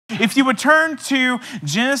If you would turn to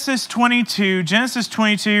Genesis 22,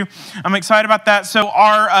 I'm excited about that. So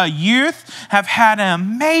our youth have had an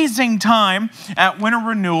amazing time at Winter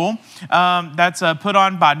Renewal. That's put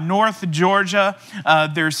on by North Georgia,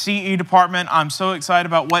 their CE department. I'm so excited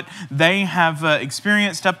about what they have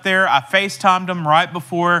experienced up there. I FaceTimed them right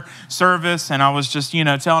before service, and I was just,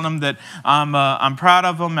 telling them that I'm proud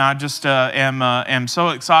of them. I just am so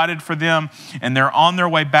excited for them, and they're on their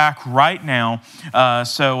way back right now.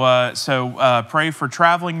 So pray for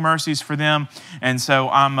traveling mercies for them. And so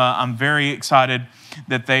I'm very excited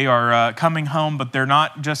that they are coming home, but they're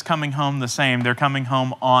not just coming home the same. They're coming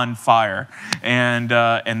home on fire, and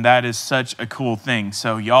that is such a cool thing.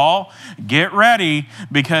 So y'all get ready,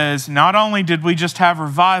 because not only did we just have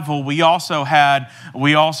revival, we also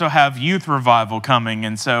have youth revival coming,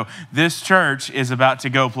 and so this church is about to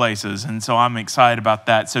go places, and so I'm excited about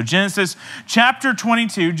that. So Genesis chapter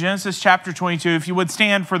 22, if you would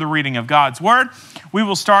stand for the reading of God's word. We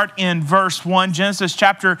will start in verse 1, Genesis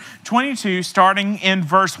chapter 22, starting in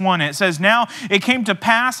verse 1. It says, "Now it came to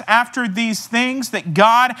pass after these things that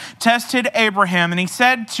God tested Abraham, and he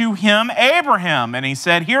said to him, Abraham, and he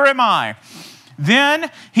said, Here am I. Then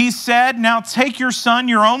he said, Now take your son,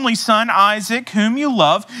 your only son, Isaac, whom you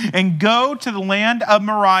love, and go to the land of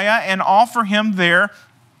Moriah and offer him there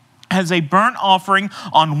as a burnt offering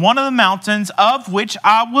on one of the mountains of which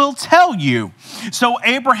I will tell you. So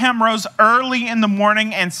Abraham rose early in the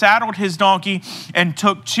morning and saddled his donkey and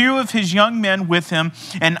took 2 of his young men with him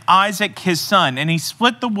and Isaac his son. And he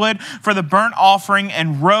split the wood for the burnt offering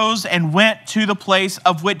and rose and went to the place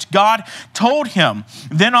of which God told him.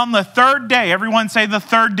 Then on the 3rd day," everyone say the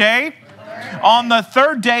 3rd day. On the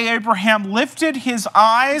 3rd day, Abraham lifted his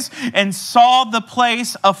eyes and saw the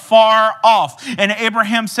place afar off. And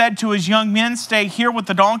Abraham said to his young men, Stay here with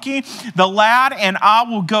the donkey, the lad, and I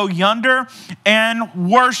will go yonder and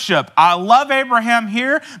worship. I love Abraham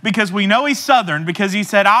here because we know he's Southern, because he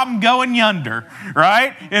said, I'm going yonder,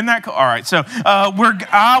 right? Isn't that cool? All right, so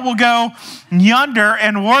I will go yonder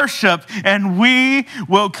and worship, and we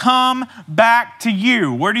will come back to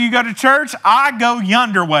you. Where do you go to church? I go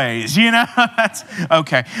yonder ways, That's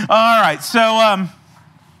okay. All right. So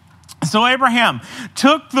Abraham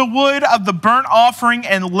took the wood of the burnt offering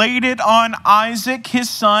and laid it on Isaac, his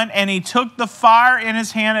son, and he took the fire in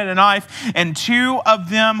his hand and a knife, and 2 of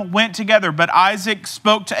them went together. But Isaac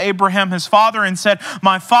spoke to Abraham, his father, and said,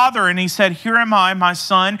 My father. And he said, Here am I, my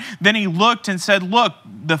son. Then he looked and said, Look,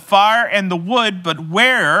 the fire and the wood, but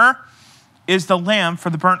where is the lamb for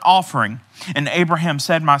the burnt offering? And Abraham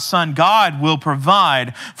said, My son, God will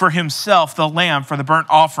provide for himself the lamb for the burnt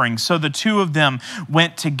offering. So the 2 of them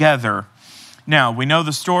went together. Now, we know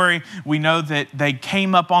the story. We know that they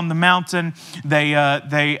came up on the mountain.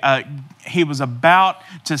 He was about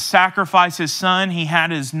to sacrifice his son. He had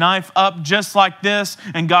his knife up just like this.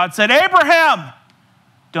 And God said, Abraham,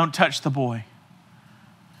 don't touch the boy.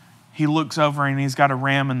 He looks over and he's got a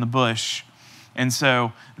ram in the bush. And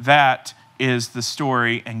so that is the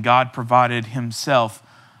story, and God provided himself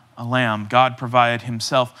a lamb. God provided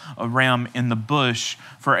himself a ram in the bush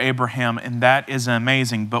for Abraham, and that is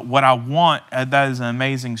amazing. But what I want, that is an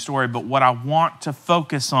amazing story, but what I want to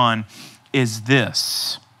focus on is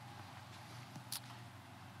this.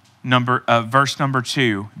 Verse number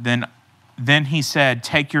 2, Then he said,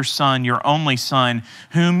 Take your son, your only son,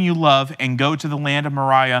 whom you love, and go to the land of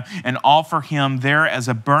Moriah and offer him there as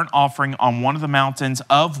a burnt offering on one of the mountains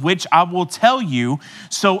of which I will tell you.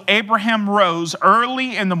 So Abraham rose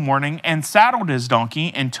early in the morning and saddled his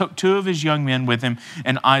donkey and took 2 of his young men with him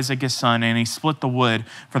and Isaac his son, and he split the wood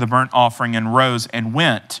for the burnt offering and rose and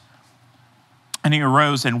went. And he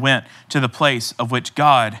arose and went to the place of which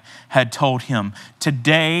God had told him.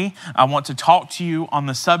 Today, I want to talk to you on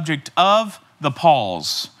the subject of the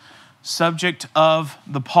pause. Subject of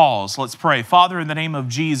the pause. Let's pray. Father, in the name of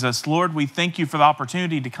Jesus, Lord, we thank you for the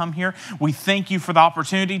opportunity to come here. We thank you for the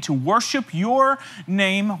opportunity to worship your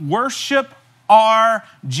name, worship our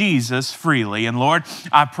Jesus freely. And Lord,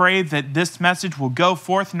 I pray that this message will go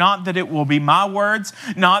forth, not that it will be my words,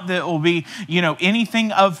 not that it will be,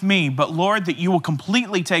 anything of me, but Lord, that you will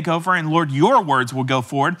completely take over, and Lord, your words will go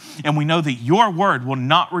forward, and we know that your word will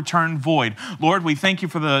not return void. Lord, we thank you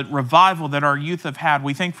for the revival that our youth have had.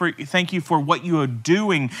 We thank you for what you are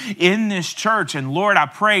doing in this church. And Lord, I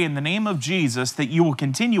pray in the name of Jesus that you will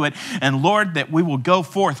continue it, and Lord, that we will go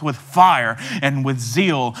forth with fire and with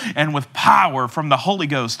zeal and with power from the Holy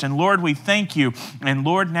Ghost. And Lord, we thank you. And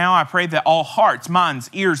Lord, now I pray that all hearts, minds,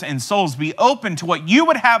 ears, and souls be open to what you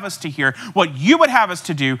would have us to hear, what you would have us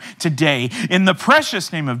to do today. In the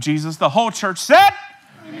precious name of Jesus, the whole church said,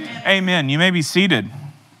 Amen. Amen. You may be seated.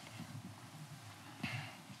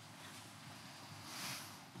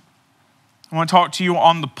 I want to talk to you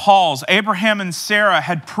on the pause. Abraham and Sarah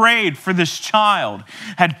had prayed for this child,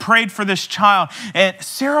 And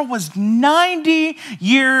Sarah was 90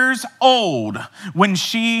 years old when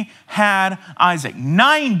she had Isaac.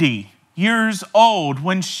 90 years old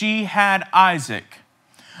when she had Isaac.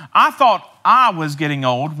 I thought I was getting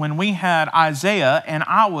old when we had Isaiah and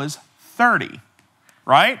I was 30,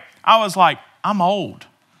 right? I was like, I'm old.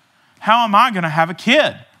 How am I going to have a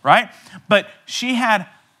kid, right? But she had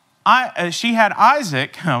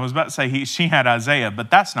Isaac. I was about to say she had Isaiah,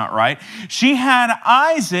 but that's not right. She had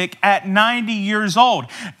Isaac at 90 years old.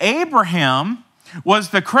 Abraham was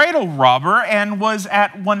the cradle robber and was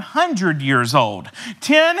at 100 years old,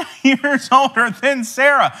 10 years older than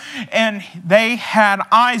Sarah, and they had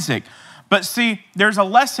Isaac. But see, there's a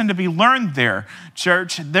lesson to be learned there,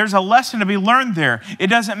 church. There's a lesson to be learned there. It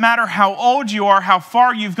doesn't matter how old you are, how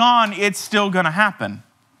far you've gone, it's still going to happen.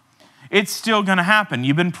 It's still going to happen.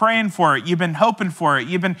 You've been praying for it. You've been hoping for it.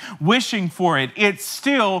 You've been wishing for it. It's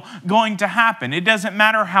still going to happen. It doesn't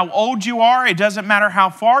matter how old you are. It doesn't matter how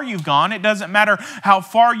far you've gone. It doesn't matter how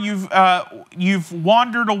far you've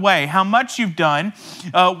wandered away, how much you've done,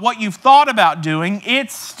 what you've thought about doing.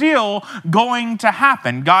 It's still going to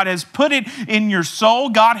happen. God has put it in your soul.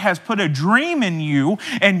 God has put a dream in you,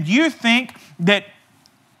 and you think that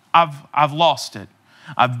I've lost it.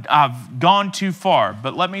 I've gone too far,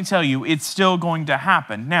 but let me tell you, it's still going to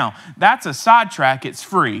happen. Now, that's a sidetrack. It's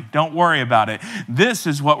free. Don't worry about it. This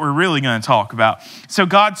is what we're really going to talk about. So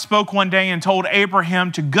God spoke one day and told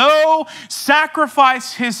Abraham to go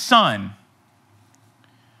sacrifice his son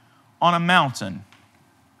on a mountain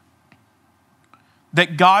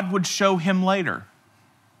that God would show him later.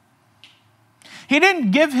 He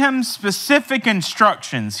didn't give him specific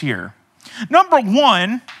instructions here. Number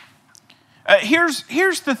one,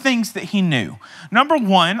 here's the things that he knew. Number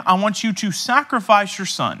one, I want you to sacrifice your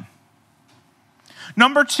son.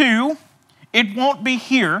 Number two, it won't be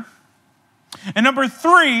here. And number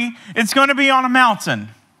three, it's going to be on a mountain.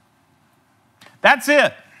 That's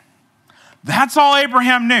it. That's all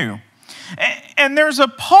Abraham knew. And there's a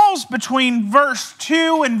pause between verse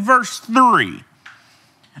 2 and verse 3.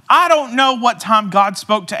 I don't know what time God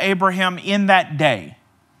spoke to Abraham in that day.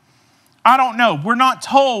 I don't know. We're not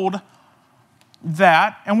told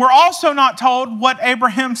that, and we're also not told what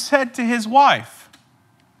Abraham said to his wife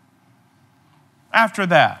after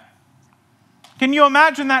that. Can you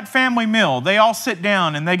imagine that family meal? They all sit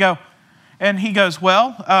down and they go, and he goes,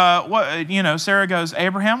 Sarah goes,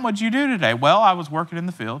 Abraham, what'd you do today? Well, I was working in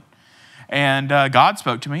the field, and God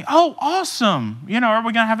spoke to me. Oh, awesome. Are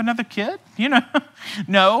we going to have another kid?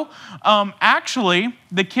 No. Actually,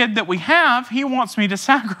 the kid that we have, he wants me to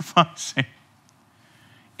sacrifice him.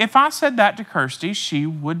 If I said that to Kirsty, she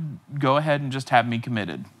would go ahead and just have me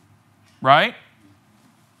committed, right?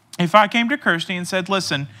 If I came to Kirsty and said,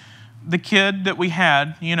 listen, the kid that we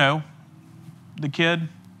had, the kid,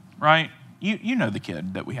 right? You know the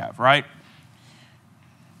kid that we have, right?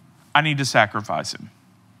 I need to sacrifice him.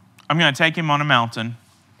 I'm going to take him on a mountain.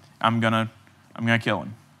 I'm going to kill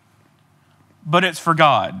him. But it's for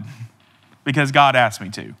God, because God asked me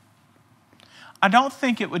to. I don't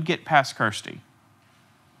think it would get past Kirsty.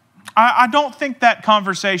 I don't think that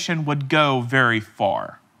conversation would go very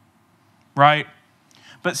far, right?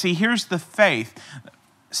 But see, here's the faith.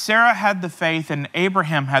 Sarah had the faith and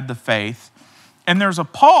Abraham had the faith, and there's a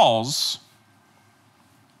pause.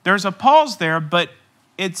 There's a pause there, but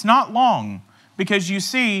it's not long, because you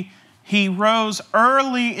see, he rose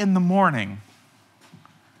early in the morning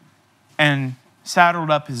and saddled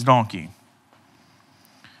up his donkey.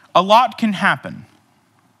 A lot can happen.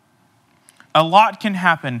 A lot can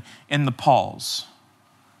happen in the pause.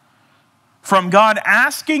 From God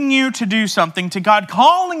asking you to do something, to God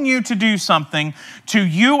calling you to do something, to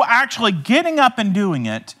you actually getting up and doing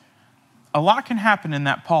it, a lot can happen in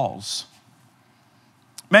that pause.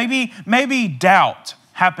 Maybe doubt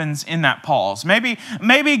happens in that pause. Maybe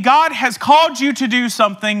God has called you to do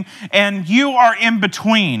something and you are in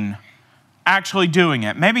between actually doing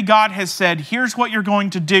it. Maybe God has said, here's what you're going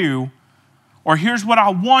to do, or here's what I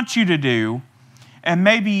want you to do, and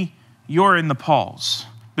maybe you're in the pause.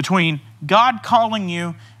 Between God calling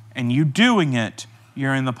you and you doing it,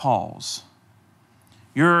 you're in the pause.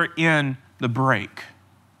 You're in the break.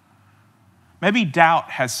 Maybe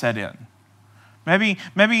doubt has set in. Maybe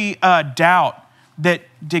doubt that,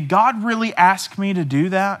 did God really ask me to do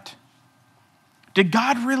that? Did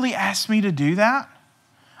God really ask me to do that?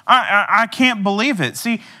 I can't believe it.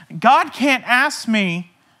 See, God can't ask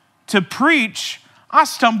me to preach. I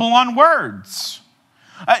stumble on words.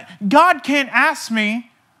 God can't ask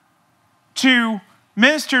me to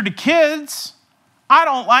minister to kids. I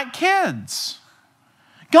don't like kids.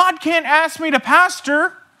 God can't ask me to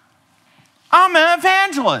pastor. I'm an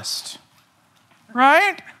evangelist,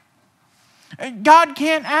 right? God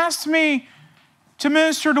can't ask me to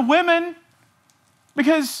minister to women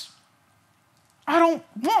because I don't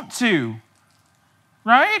want to,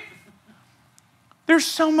 right? There's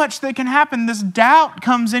so much that can happen. This doubt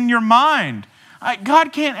comes in your mind.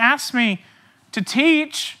 God can't ask me to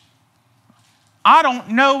teach. I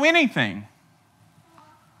don't know anything.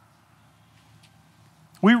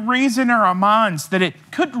 We reason in our minds that it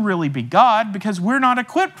couldn't really be God because we're not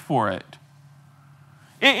equipped for it.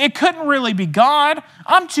 It couldn't really be God.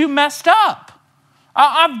 I'm too messed up.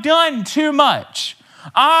 I've done too much.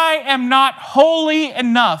 I am not holy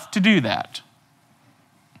enough to do that.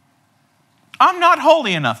 I'm not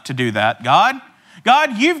holy enough to do that, God.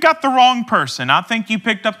 God, you've got the wrong person. I think you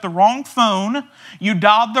picked up the wrong phone. You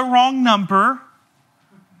dialed the wrong number.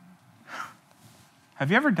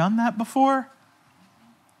 Have you ever done that before?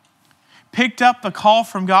 Picked up the call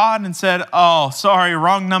from God and said, oh, sorry,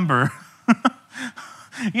 wrong number.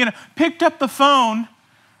 Picked up the phone,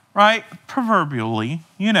 right? Proverbially,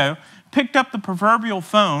 picked up the proverbial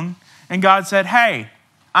phone and God said, hey,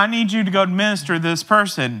 I need you to go minister to this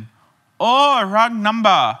person. Oh, wrong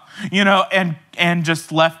number, and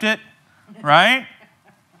just left it, right?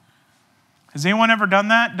 Has anyone ever done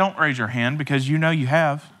that? Don't raise your hand because you know you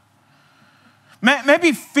have.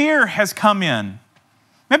 Maybe fear has come in.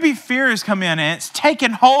 Maybe fear has come in and it's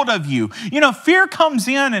taken hold of you. Fear comes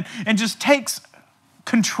in and just takes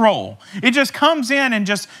control. It just comes in and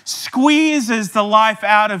just squeezes the life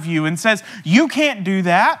out of you and says, you can't do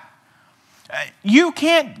that. You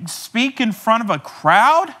can't speak in front of a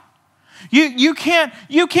crowd. You can't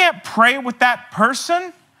pray with that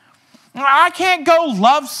person. I can't go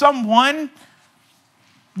love someone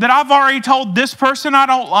that I've already told this person I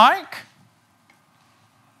don't like.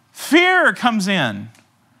 Fear comes in.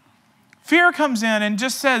 Fear comes in and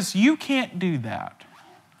just says, you can't do that.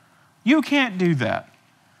 You can't do that.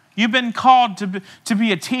 You've been called to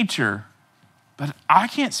be a teacher, but I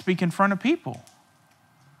can't speak in front of people.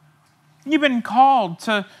 You've been called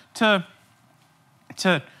to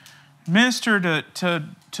minister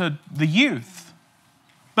to the youth,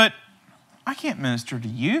 but I can't minister to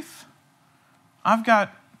youth. I've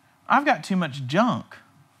got too much junk,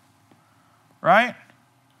 right?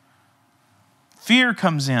 Fear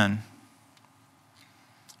comes in.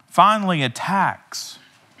 Finally, attacks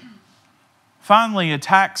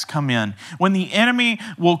come in. When the enemy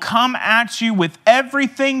will come at you with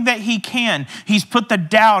everything that he can, he's put the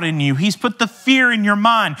doubt in you. He's put the fear in your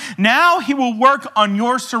mind. Now he will work on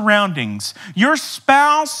your surroundings. Your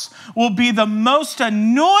spouse will be the most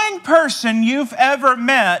annoying person you've ever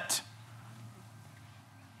met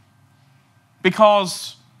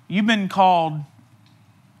because you've been called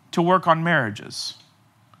to work on marriages.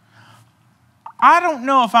 I don't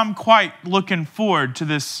know if I'm quite looking forward to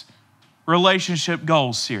this relationship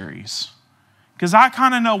goals series because I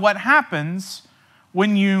kind of know what happens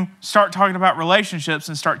when you start talking about relationships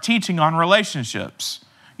and start teaching on relationships.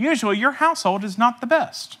 Usually your household is not the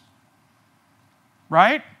best,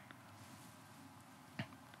 right?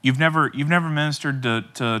 You've never ministered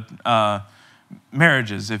to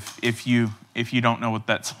marriages if you don't know what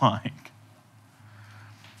that's like.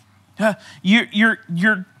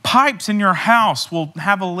 Your pipes in your house will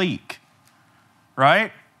have a leak,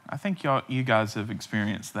 right? I think you guys have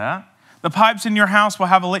experienced that. The pipes in your house will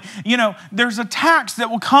have a leak. There's attacks that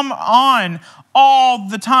will come on all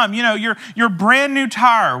the time. Your brand new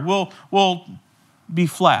tire will be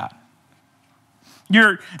flat.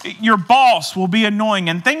 Your boss will be annoying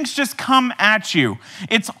and things just come at you.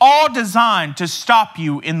 It's all designed to stop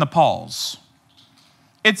you in the pause.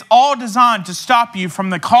 It's all designed to stop you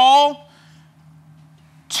from the call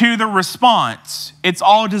to the response. It's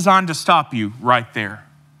all designed to stop you right there.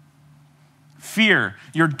 Fear,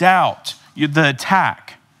 your doubt, the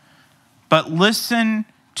attack. But listen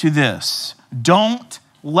to this. Don't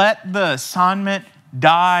let the assignment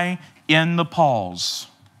die in the pause.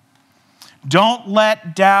 Don't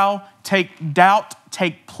let doubt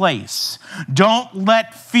take place. Don't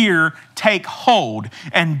let fear take hold.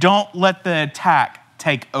 And don't let the attack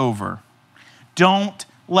take over. Don't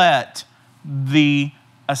let the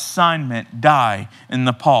assignment die in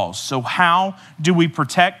the pause. So how do we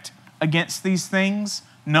protect against these things?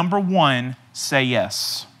 Number one, say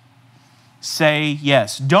yes. Say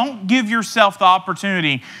yes. Don't give yourself the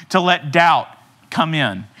opportunity to let doubt come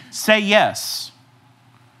in. Say yes.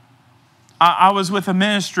 I was with a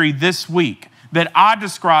ministry this week that I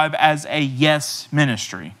describe as a yes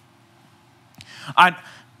ministry.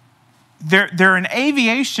 They're an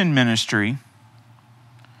aviation ministry,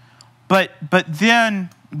 But then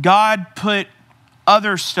God put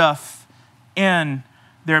other stuff in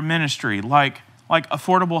their ministry, like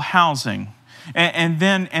affordable housing. And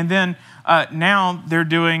then now they're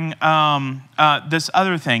doing this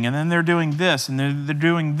other thing, and then they're doing this, and they're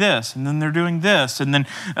doing this, and then they're doing this, and then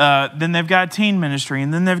they've got a teen ministry,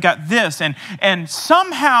 and then they've got this, and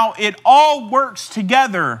somehow it all works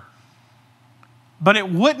together, but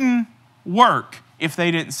it wouldn't work if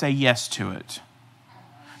they didn't say yes to it.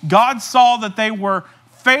 God saw that they were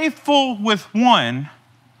faithful with one,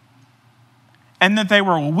 and that they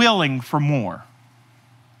were willing for more.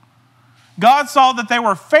 God saw that they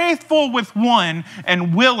were faithful with one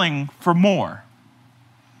and willing for more.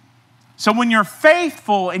 So when you're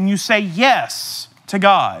faithful and you say yes to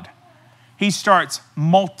God, He starts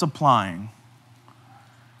multiplying.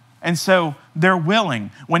 And so they're willing.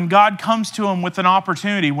 When God comes to them with an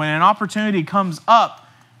opportunity, when an opportunity comes up,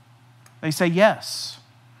 they say yes.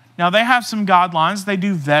 Now, they have some guidelines. They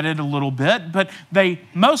do vet it a little bit, but they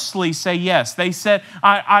mostly say yes. They said,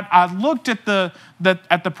 I looked at the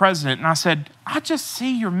president and I said, I just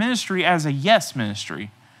see your ministry as a yes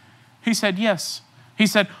ministry. He said, yes. He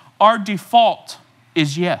said, our default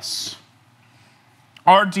is yes.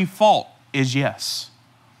 Our default is yes.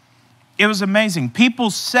 It was amazing.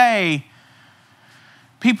 People say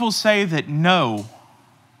that no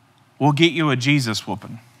will get you a Jesus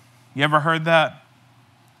whooping. You ever heard that?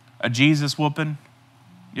 A Jesus whooping?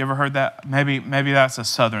 You ever heard that? Maybe that's a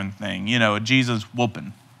Southern thing, a Jesus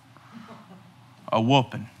whooping. A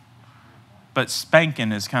whooping. But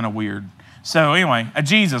spanking is kind of weird. So anyway, a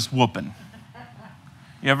Jesus whooping.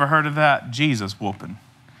 You ever heard of that? Jesus whooping.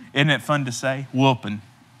 Isn't it fun to say? Whooping.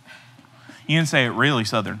 You can say it really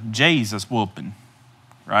Southern. Jesus whooping,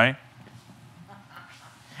 right?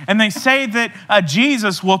 And they say that a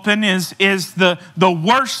Jesus whooping is the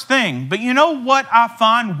worst thing. But you know what I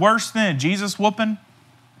find worse than a Jesus whooping?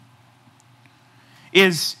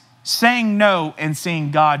 Is saying no and seeing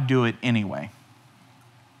God do it anyway.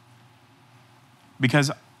 Because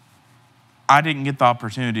I didn't get the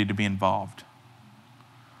opportunity to be involved.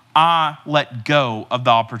 I let go of the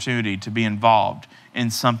opportunity to be involved in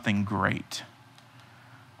something great.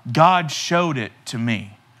 God showed it to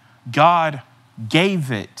me. God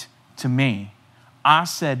gave it to me. I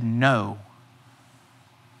said no,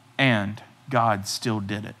 and God still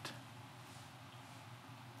did it.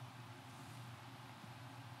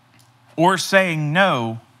 Or saying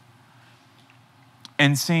no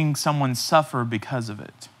and seeing someone suffer because of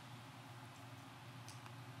it.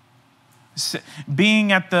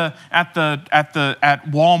 Being at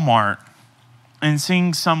Walmart and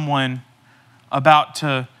seeing someone about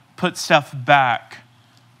to put stuff back,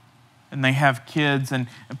 and they have kids and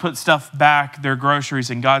put stuff back, their groceries,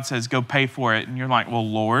 and God says, go pay for it. And you're like, well,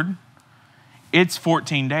 Lord, it's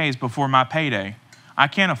 14 days before my payday. I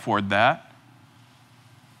can't afford that.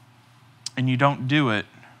 And you don't do it.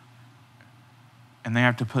 And they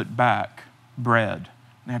have to put back bread.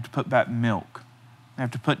 They have to put back milk. They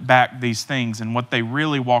have to put back these things. And what they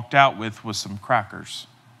really walked out with was some crackers.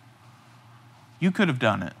 You could have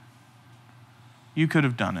done it. You could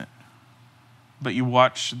have done it. But you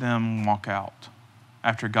watched them walk out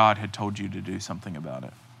after God had told you to do something about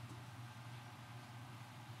it.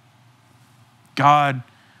 God,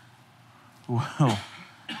 well,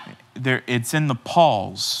 it's in the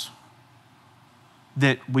pause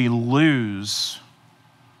that we lose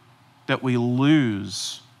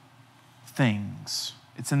things.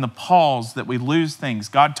 It's in the pause that we lose things.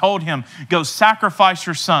 God told him, go sacrifice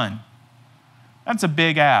your son. That's a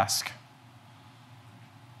big ask.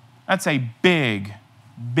 That's a big,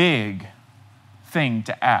 big thing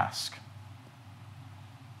to ask.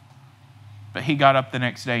 But he got up the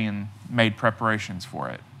next day and made preparations for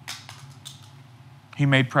it. He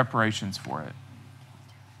made preparations for it.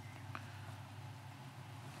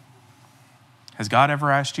 Has God ever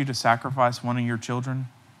asked you to sacrifice one of your children?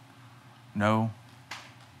 No.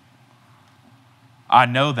 I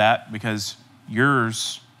know that because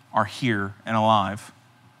yours are here and alive,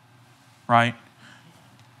 right?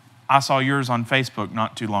 I saw yours on Facebook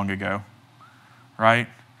not too long ago, right?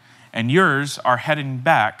 And yours are heading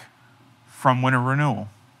back from winter renewal.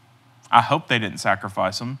 I hope they didn't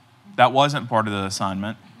sacrifice them. That wasn't part of the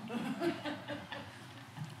assignment.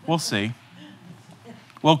 We'll see.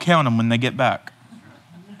 We'll count them when they get back.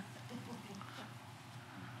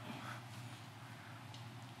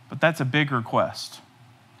 But that's a big request.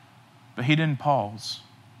 But he didn't pause.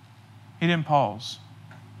 He didn't pause.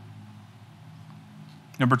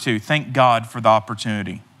 Number 2, thank God for the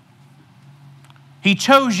opportunity. He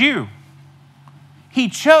chose you. He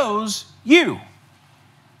chose you.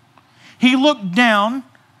 He looked down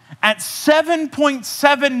at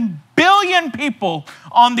 7.7 billion people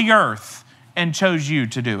on the earth and chose you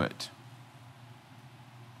to do it?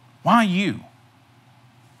 Why you?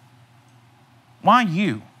 Why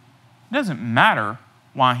you? It doesn't matter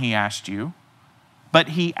why he asked you, but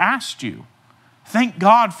he asked you. Thank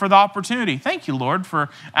God for the opportunity. Thank you, Lord, for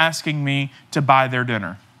asking me to buy their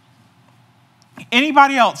dinner.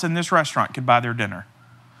 Anybody else in this restaurant could buy their dinner,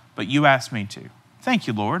 but you asked me to. Thank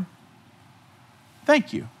you, Lord.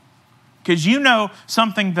 Thank you. Because you know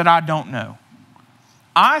something that I don't know.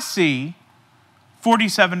 I see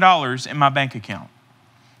 $47 in my bank account,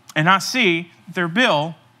 and I see their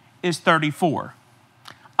bill is $34.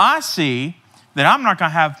 I see that I'm not going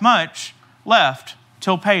to have much left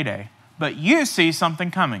till payday, but you see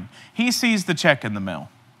something coming. He sees the check in the mail.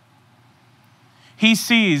 He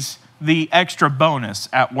sees the extra bonus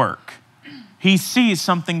at work. He sees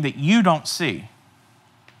something that you don't see.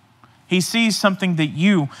 He sees something that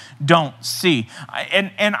you don't see.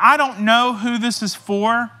 And I don't know who this is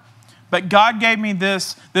for, but God gave me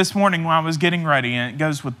this morning when I was getting ready, and it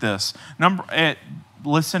goes with this.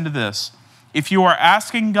 Listen to this. If you are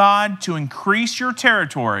asking God to increase your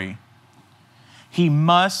territory, He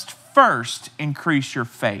must first increase your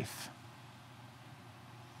faith.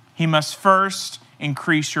 He must first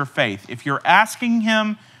increase your faith. If you're asking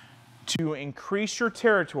Him to increase your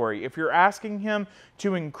territory, if you're asking Him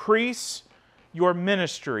to increase your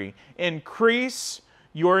ministry, increase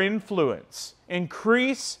your influence,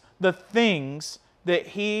 increase the things that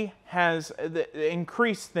He has,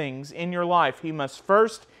 increase things in your life, He must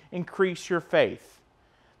first increase your faith.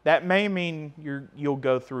 That may mean you'll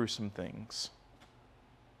go through some things.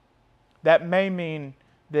 That may mean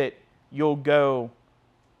that you'll go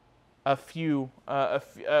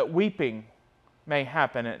weeping may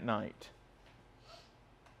happen at night.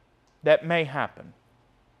 That may happen.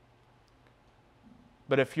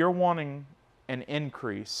 But if you're wanting an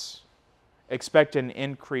increase, expect an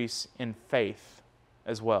increase in faith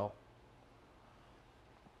as well.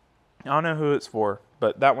 I don't know who it's for,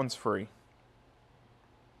 but that one's free.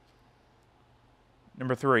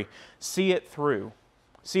 Number 3, see it through.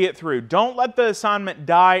 See it through. Don't let the assignment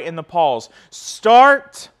die in the pause.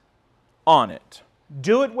 Start on it.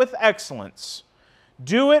 Do it with excellence.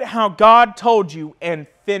 Do it how God told you and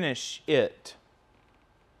finish it.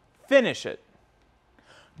 Finish it.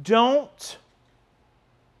 Don't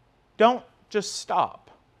just stop.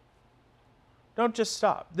 Don't just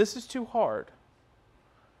stop. This is too hard.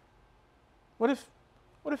 What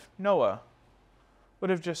if Noah would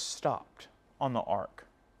have just stopped on the ark?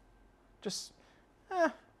 Just,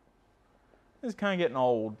 this is kind of getting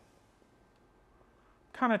old.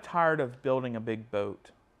 Kind of tired of building a big boat.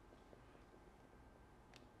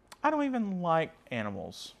 I don't even like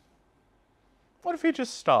animals. What if he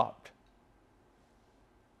just stopped?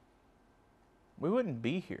 We wouldn't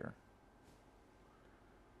be here.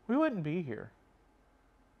 We wouldn't be here.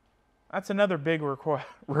 That's another big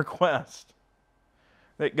request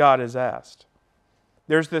that God has asked.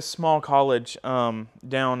 There's this small college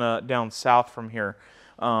down south from here,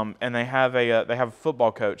 and they have a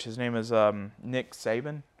football coach. His name is Nick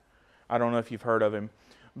Saban. I don't know if you've heard of him,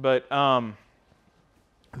 but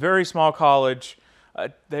very small college.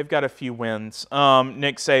 They've got a few wins.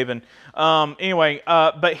 Nick Saban.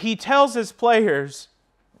 But he tells his players,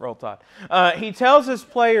 roll tide. He tells his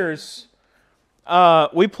players,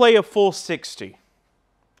 we play a full 60.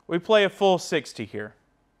 We play a full 60 here.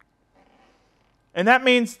 And that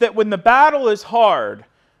means that when the battle is hard,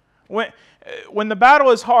 when the battle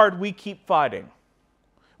is hard, we keep fighting.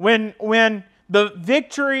 When the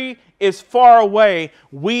victory is far away,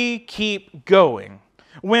 we keep going.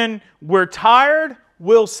 When we're tired,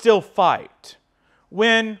 we'll still fight.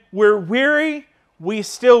 When we're weary, we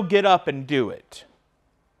still get up and do it.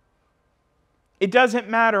 It doesn't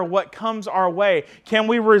matter what comes our way. Can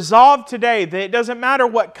we resolve today that it doesn't matter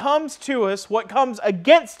what comes to us, what comes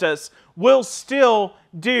against us, we'll still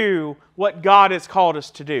do what God has called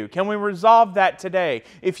us to do? Can we resolve that today?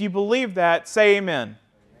 If you believe that, say amen.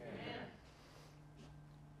 Amen.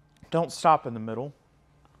 Don't stop in the middle.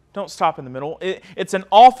 Don't stop in the middle. It's an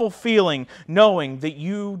awful feeling knowing that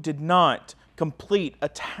you did not complete a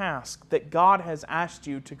task that God has asked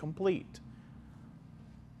you to complete.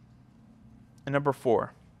 And number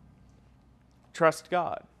 4, trust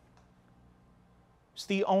God. It's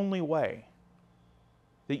the only way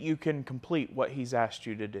that you can complete what He's asked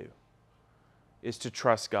you to do, is to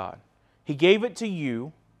trust God. He gave it to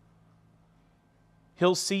you.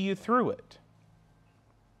 He'll see you through it.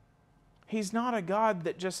 He's not a God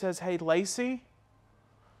that just says, hey, Lacey,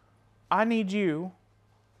 I need you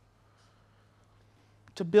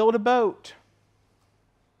to build a boat.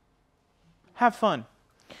 have fun.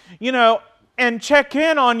 You know, and check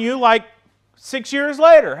in on you like 6 years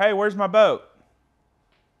later. Hey, where's my boat?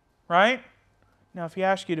 Right? Now, if he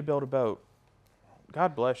asks you to build a boat,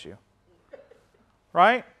 God bless you.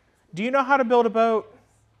 Right? Do you know how to build a boat?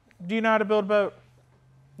 Do you know how to build a boat?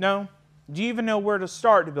 No? Do you even know where to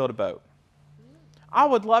start to build a boat? I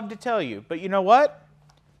would love to tell you, but you know what?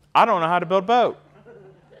 I don't know how to build a boat.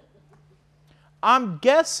 I'm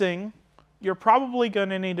guessing you're probably going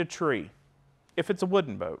to need a tree if it's a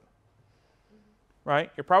wooden boat. Right?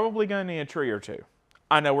 You're probably going to need a tree or two.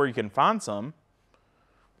 I know where you can find some.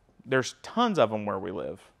 There's tons of them where we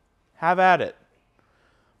live. Have at it.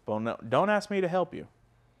 But no, don't ask me to help you.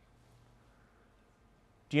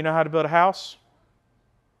 Do you know how to build a house?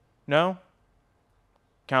 No?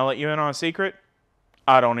 Can I let you in on a secret?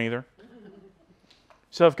 I don't either.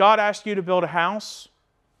 So if God asked you to build a house,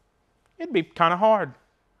 it'd be kind of hard.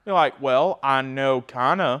 You're like, well, I know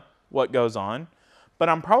kind of what goes on, but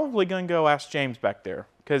I'm probably going to go ask James back there.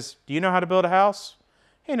 Because do you know how to build a house?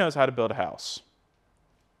 He knows how to build a house.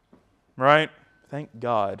 Right? Thank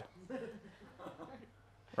God.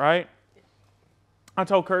 Right? I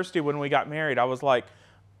told Kirsty when we got married, I was like,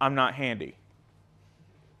 I'm not handy.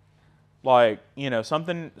 Like, you know,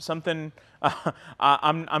 something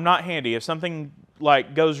I'm not handy. If something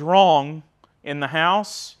like goes wrong in the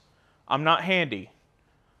house, I'm not handy.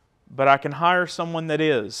 But I can hire someone that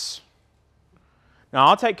is. Now,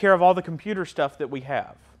 I'll take care of all the computer stuff that we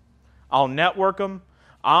have. I'll network them.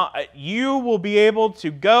 You will be able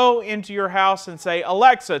to go into your house and say,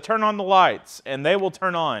 Alexa, turn on the lights, and they will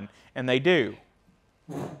turn on, and they do.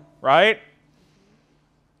 Right?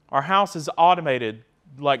 Our house is automated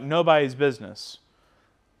like nobody's business.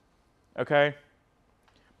 Okay?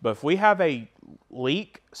 But if we have a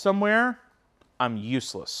leak somewhere, I'm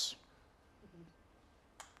useless.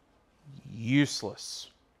 Useless.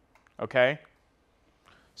 Okay?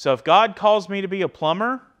 So if God calls me to be a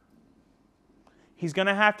plumber, He's going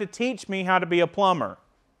to have to teach me how to be a plumber.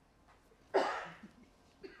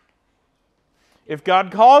 If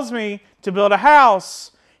God calls me to build a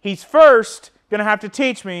house, He's first going to have to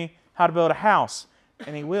teach me how to build a house.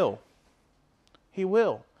 And He will. He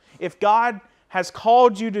will. If God has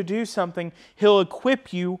called you to do something, He'll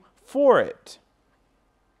equip you for it.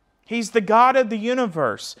 He's the God of the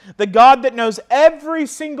universe, the God that knows every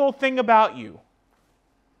single thing about you.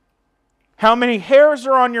 How many hairs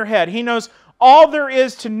are on your head? He knows all there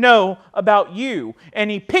is to know about you, and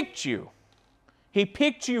He picked you. He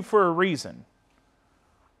picked you for a reason.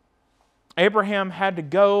 Abraham had to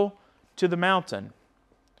go to the mountain.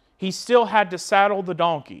 He still had to saddle the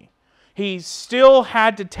donkey. He still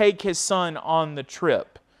had to take his son on the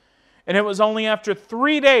trip. And it was only after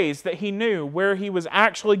 3 days that he knew where he was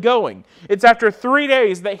actually going. It's after 3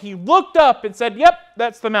 days that he looked up and said, yep,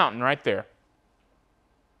 that's the mountain right there.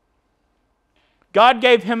 God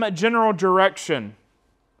gave him a general direction.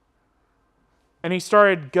 And he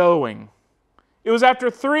started going. It was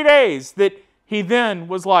after 3 days that he then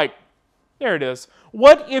was like, there it is.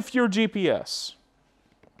 What if your GPS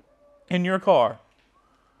in your car?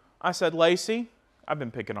 I said, Lacey, I've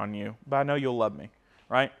been picking on you, but I know you'll love me,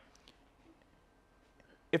 right?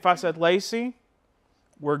 If I said, Lacey,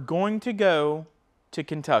 we're going to go to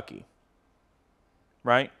Kentucky,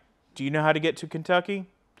 right? Do you know how to get to Kentucky?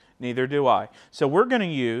 Neither do I. So we're going to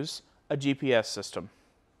use a GPS system.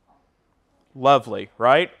 Lovely,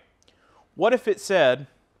 right? What if it said,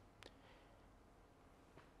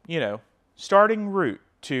 starting route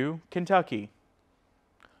to Kentucky,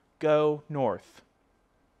 go north.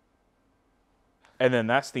 And then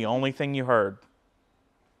that's the only thing you heard.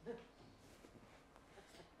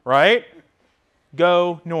 Right?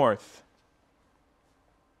 Go north.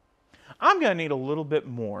 I'm going to need a little bit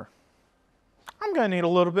more.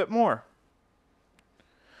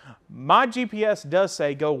 My GPS does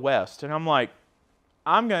say go west, and I'm like,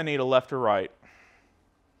 I'm going to need a left or right.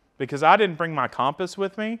 Because I didn't bring my compass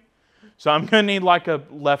with me, so I'm going to need like a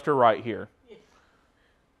left or right here.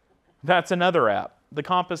 That's another app. The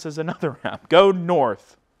compass is another app. Go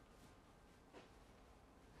north.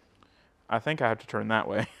 I think I have to turn that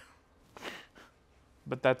way.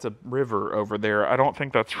 But that's a river over there. I don't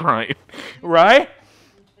think that's right. Right?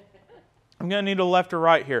 I'm going to need a left or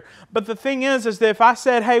right here. But the thing is that if I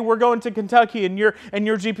said, hey, we're going to Kentucky, and your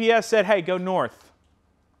GPS said, hey, go north,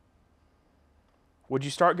 would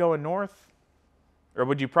you start going north? Or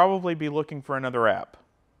would you probably be looking for another app?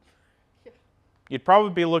 You'd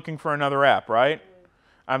probably be looking for another app, right?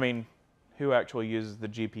 I mean, who actually uses the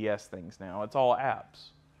GPS things now? It's all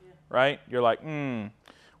apps, right? You're like, we're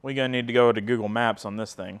going to need to go to Google Maps on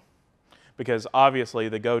this thing. Because obviously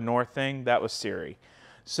the go north thing, that was Siri.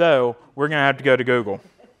 So we're going to have to go to Google.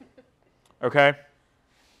 Okay?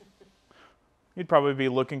 You'd probably be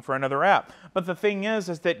looking for another app. But the thing is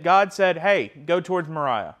that God said, hey, go towards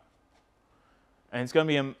Moriah. And it's going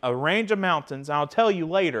to be a range of mountains. I'll tell you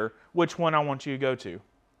later which one I want you to go to.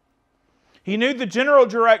 He knew the general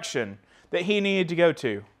direction that he needed to go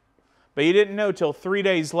to. But he didn't know till 3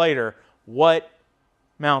 days later what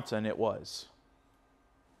mountain it was.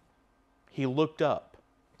 He looked up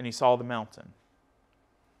and he saw the mountain.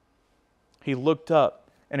 He looked up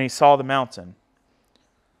and he saw the mountain.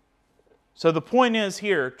 So the point is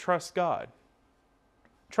here, trust God.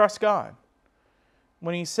 Trust God.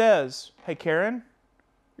 When he says, hey Karen,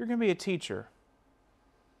 you're going to be a teacher.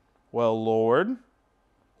 Well, Lord,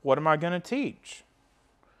 what am I going to teach?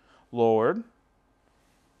 Lord,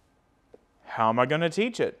 how am I going to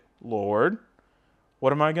teach it? Lord,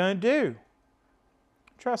 what am I going to do?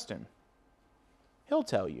 Trust Him. He'll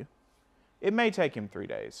tell you. It may take Him 3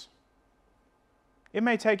 days. It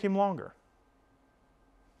may take Him longer.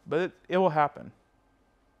 But it will happen.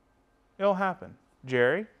 It will happen.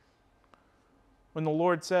 Jerry, when the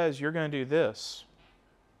Lord says you're going to do this,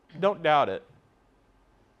 don't doubt it.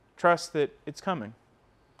 Trust that it's coming.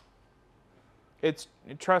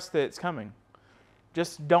 Trust that it's coming.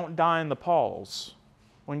 Just don't die in the pause.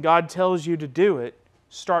 When God tells you to do it,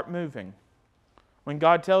 start moving. When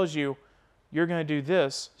God tells you you're going to do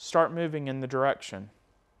this, start moving in the direction.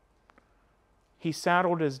 He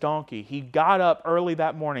saddled his donkey. He got up early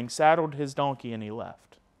that morning, saddled his donkey, and he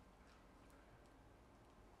left.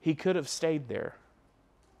 He could have stayed there.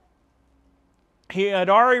 He had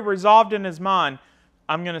already resolved in his mind,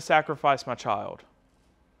 I'm going to sacrifice my child.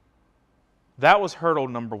 That was hurdle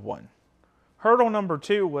number 1. Hurdle number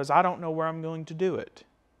 2 was, I don't know where I'm going to do it.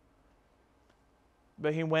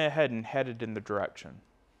 But he went ahead and headed in the direction.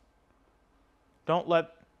 Don't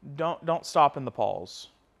stop in the pause.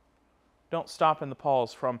 Don't stop in the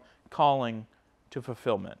pause from calling to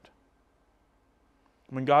fulfillment.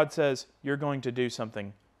 When God says you're going to do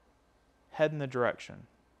something, head in the direction.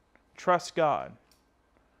 Trust God.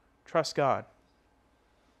 Trust God.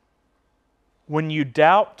 When you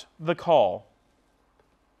doubt the call,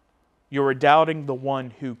 you're doubting the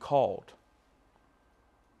one who called.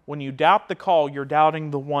 When you doubt the call, you're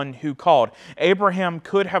doubting the one who called. Abraham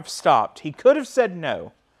could have stopped. He could have said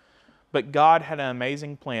no. But God had an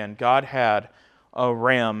amazing plan. God had a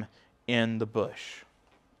ram in the bush.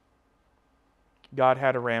 God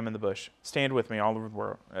had a ram in the bush. Stand with me all over the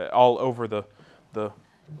world, all over the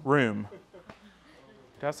room.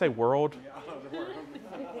 Did I say world?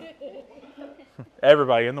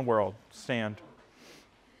 Everybody in the world, stand.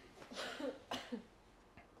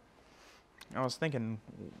 I was thinking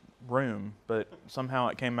room, but somehow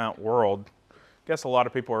it came out world. I guess a lot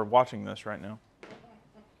of people are watching this right now.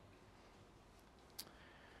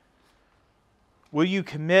 Will you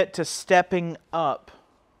commit to stepping up?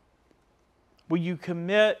 Will you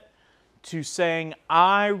commit to saying,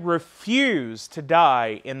 I refuse to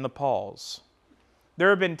die in the pause? There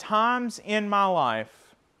have been times in my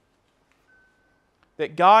life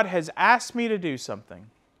that God has asked me to do something,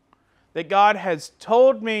 that God has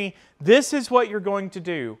told me, this is what you're going to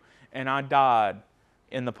do, and I died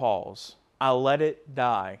in the pause. I let it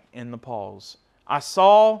die in the pause. I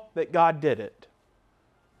saw that God did it,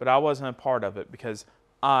 but I wasn't a part of it because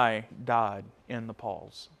I died in the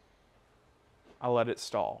pause. I let it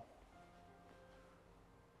stall.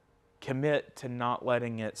 Commit to not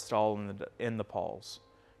letting it stall in the pause.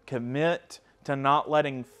 Commit to not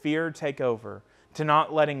letting fear take over, to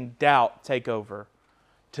not letting doubt take over,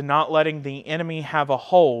 to not letting the enemy have a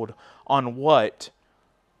hold on what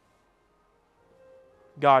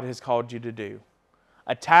God has called you to do.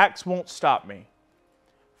 Attacks won't stop me.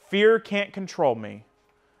 Fear can't control me.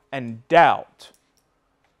 And doubt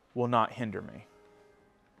will not hinder me.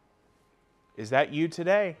 Is that you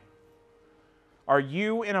today? Are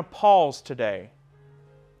you in a pause today?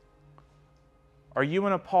 Are you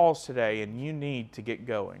in a pause today and you need to get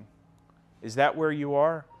going? Is that where you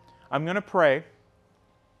are? I'm going to pray.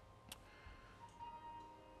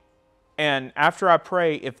 And after I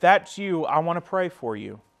pray, if that's you, I want to pray for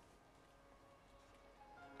you.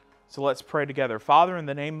 So let's pray together. Father, in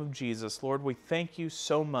the name of Jesus, Lord, we thank you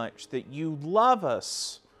so much that you love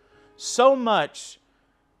us so much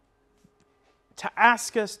to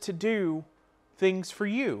ask us to do things for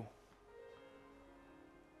you.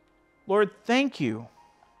 Lord, thank you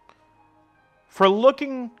for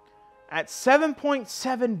looking at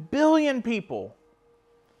 7.7 billion people,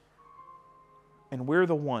 and we're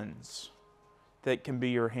the ones that can be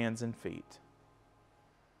your hands and feet.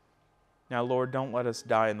 Now, Lord, don't let us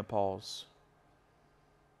die in the pause.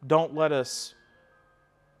 Don't let us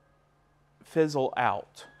fizzle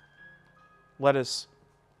out. Let us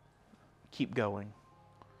keep going.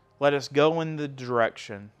 Let us go in the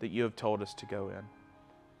direction that you have told us to go in.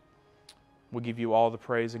 We'll give you all the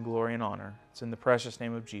praise and glory and honor. It's in the precious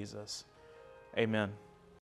name of Jesus. Amen.